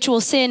and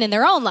habitual sin in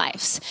their own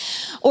lives.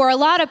 Or a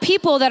lot of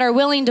people that are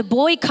willing to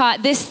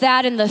boycott this,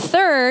 that, and the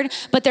third,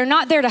 but they're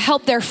not there to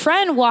help their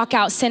friend walk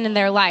out sin in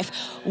their life.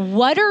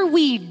 What are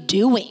we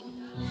doing?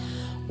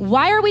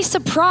 Why are we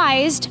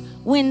surprised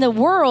when the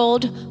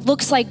world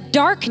looks like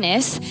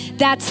darkness?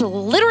 That's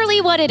literally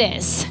what it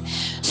is.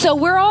 So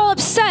we're all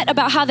upset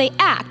about how they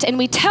act, and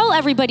we tell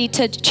everybody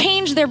to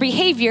change their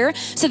behavior.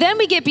 So then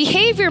we get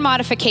behavior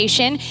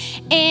modification,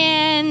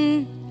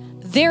 and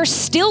they're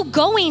still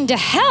going to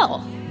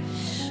hell.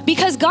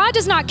 Because God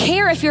does not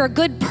care if you're a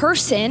good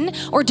person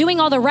or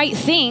doing all the right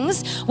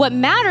things. What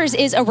matters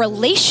is a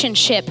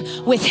relationship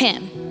with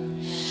him.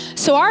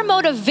 So our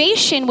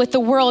motivation with the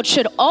world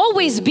should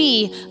always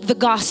be the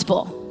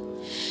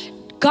gospel.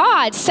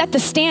 God set the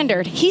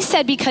standard. He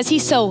said because he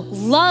so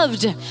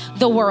loved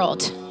the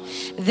world.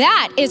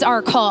 That is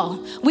our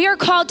call. We are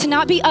called to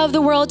not be of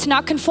the world, to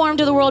not conform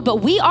to the world, but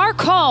we are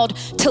called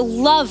to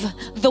love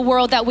the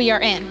world that we are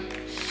in.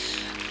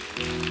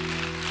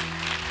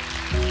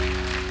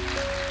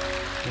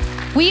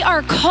 We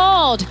are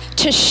called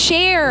to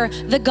share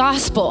the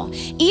gospel.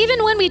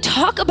 Even when we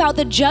talk about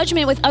the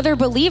judgment with other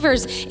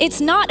believers,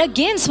 it's not,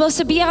 again, supposed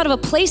to be out of a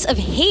place of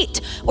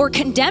hate or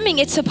condemning.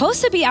 It's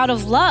supposed to be out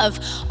of love.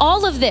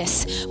 All of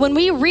this, when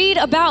we read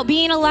about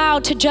being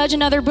allowed to judge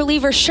another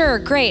believer, sure,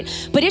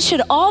 great, but it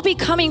should all be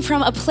coming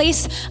from a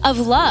place of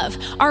love.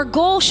 Our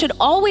goal should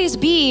always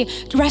be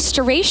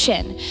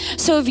restoration.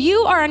 So if you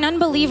are an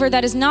unbeliever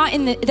that is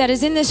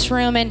in this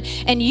room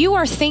and you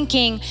are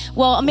thinking,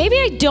 well, maybe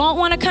I don't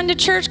want to come to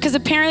church because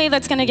apparently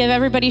that's going to give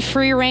everybody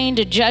free reign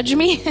to judge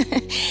me.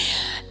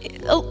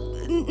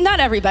 Not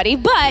everybody,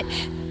 but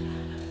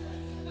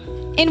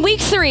In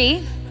week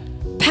 3,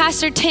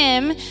 Pastor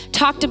Tim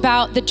talked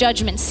about the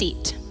judgment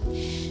seat,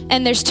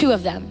 and there's 2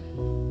 of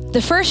them.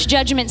 The first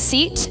judgment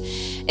seat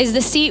is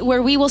the seat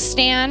where we will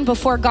stand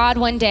before God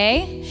one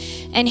day,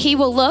 and he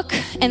will look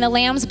in the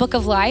Lamb's book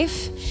of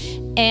life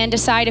and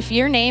decide if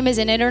your name is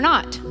in it or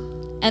not.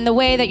 And the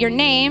way that your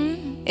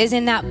name is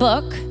in that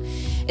book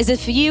is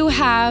if you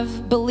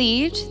have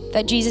believed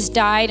that Jesus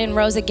died and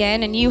rose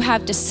again, and you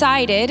have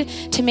decided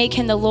to make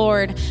him the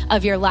Lord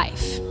of your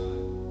life.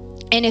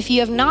 And if you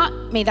have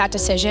not made that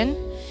decision,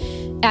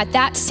 at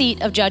that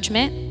seat of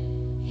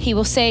judgment, he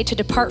will say to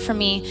depart from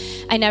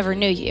me, I never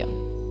knew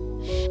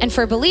you. And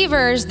for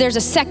believers, there's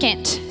a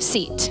second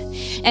seat.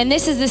 And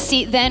this is the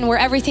seat then where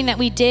everything that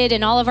we did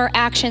and all of our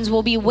actions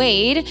will be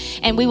weighed,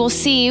 and we will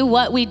see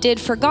what we did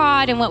for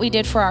God and what we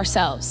did for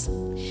ourselves.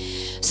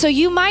 So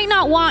you might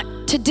not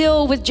want to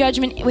deal with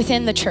judgment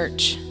within the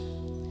church,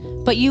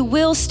 but you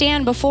will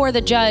stand before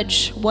the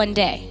judge one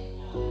day.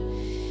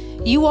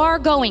 You are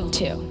going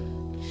to.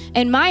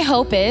 And my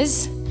hope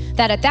is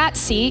that at that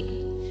seat,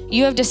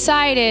 you have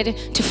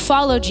decided to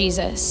follow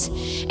Jesus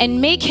and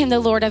make him the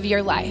Lord of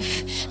your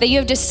life. That you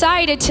have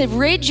decided to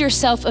rid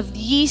yourself of the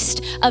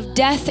yeast of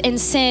death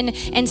and sin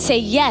and say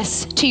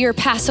yes to your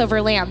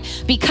Passover lamb.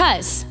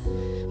 Because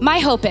my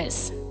hope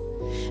is,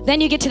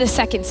 then you get to the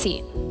second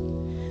seat.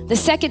 The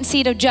second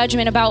seat of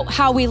judgment about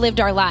how we lived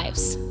our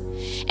lives.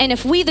 And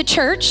if we, the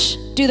church,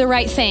 do the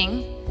right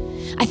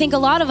thing, I think a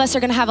lot of us are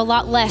gonna have a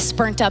lot less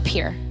burnt up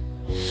here.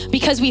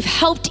 Because we've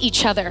helped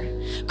each other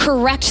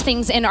correct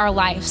things in our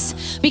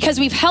lives. Because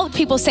we've helped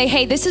people say,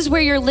 hey, this is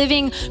where you're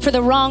living for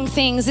the wrong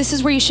things. This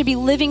is where you should be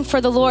living for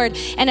the Lord.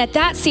 And at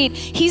that seat,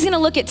 he's gonna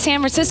look at San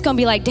Francisco and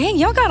be like, dang,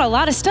 y'all got a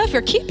lot of stuff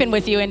you're keeping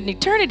with you in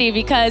eternity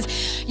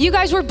because you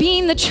guys were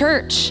being the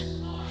church.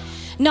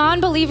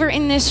 Non-believer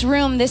in this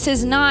room, this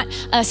is not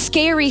a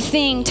scary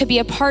thing to be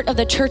a part of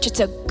the church. It's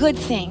a good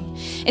thing.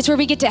 It's where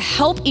we get to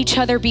help each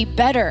other be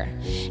better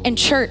in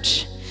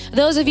church.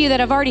 Those of you that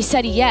have already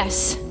said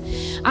yes,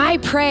 I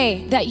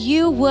pray that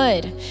you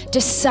would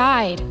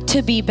decide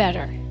to be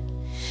better,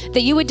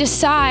 that you would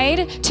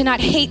decide to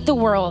not hate the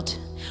world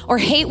or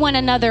hate one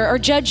another or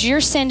judge your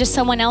sin to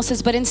someone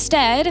else's, but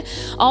instead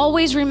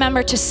always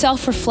remember to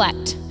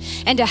self-reflect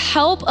and to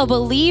help a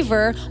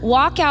believer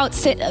walk out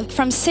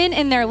from sin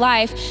in their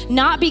life,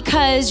 not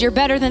because you're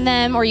better than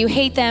them or you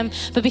hate them,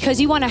 but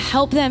because you want to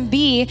help them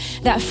be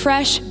that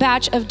fresh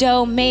batch of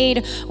dough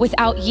made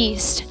without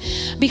yeast.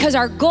 Because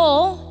our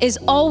goal is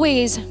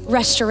always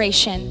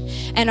restoration,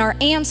 and our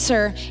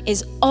answer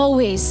is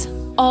always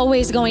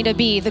going to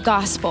be the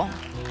gospel.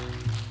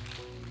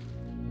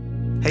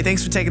 Hey,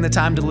 thanks for taking the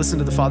time to listen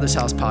to the Father's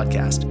House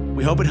podcast.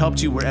 We hope it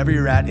helped you wherever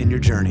you're at in your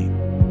journey.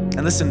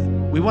 And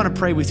listen, we want to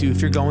pray with you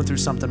if you're going through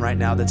something right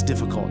now that's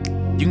difficult.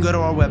 You can go to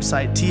our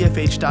website,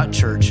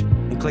 tfh.church,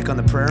 and click on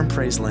the prayer and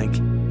praise link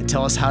and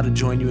tell us how to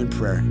join you in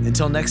prayer.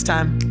 Until next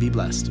time, be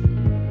blessed.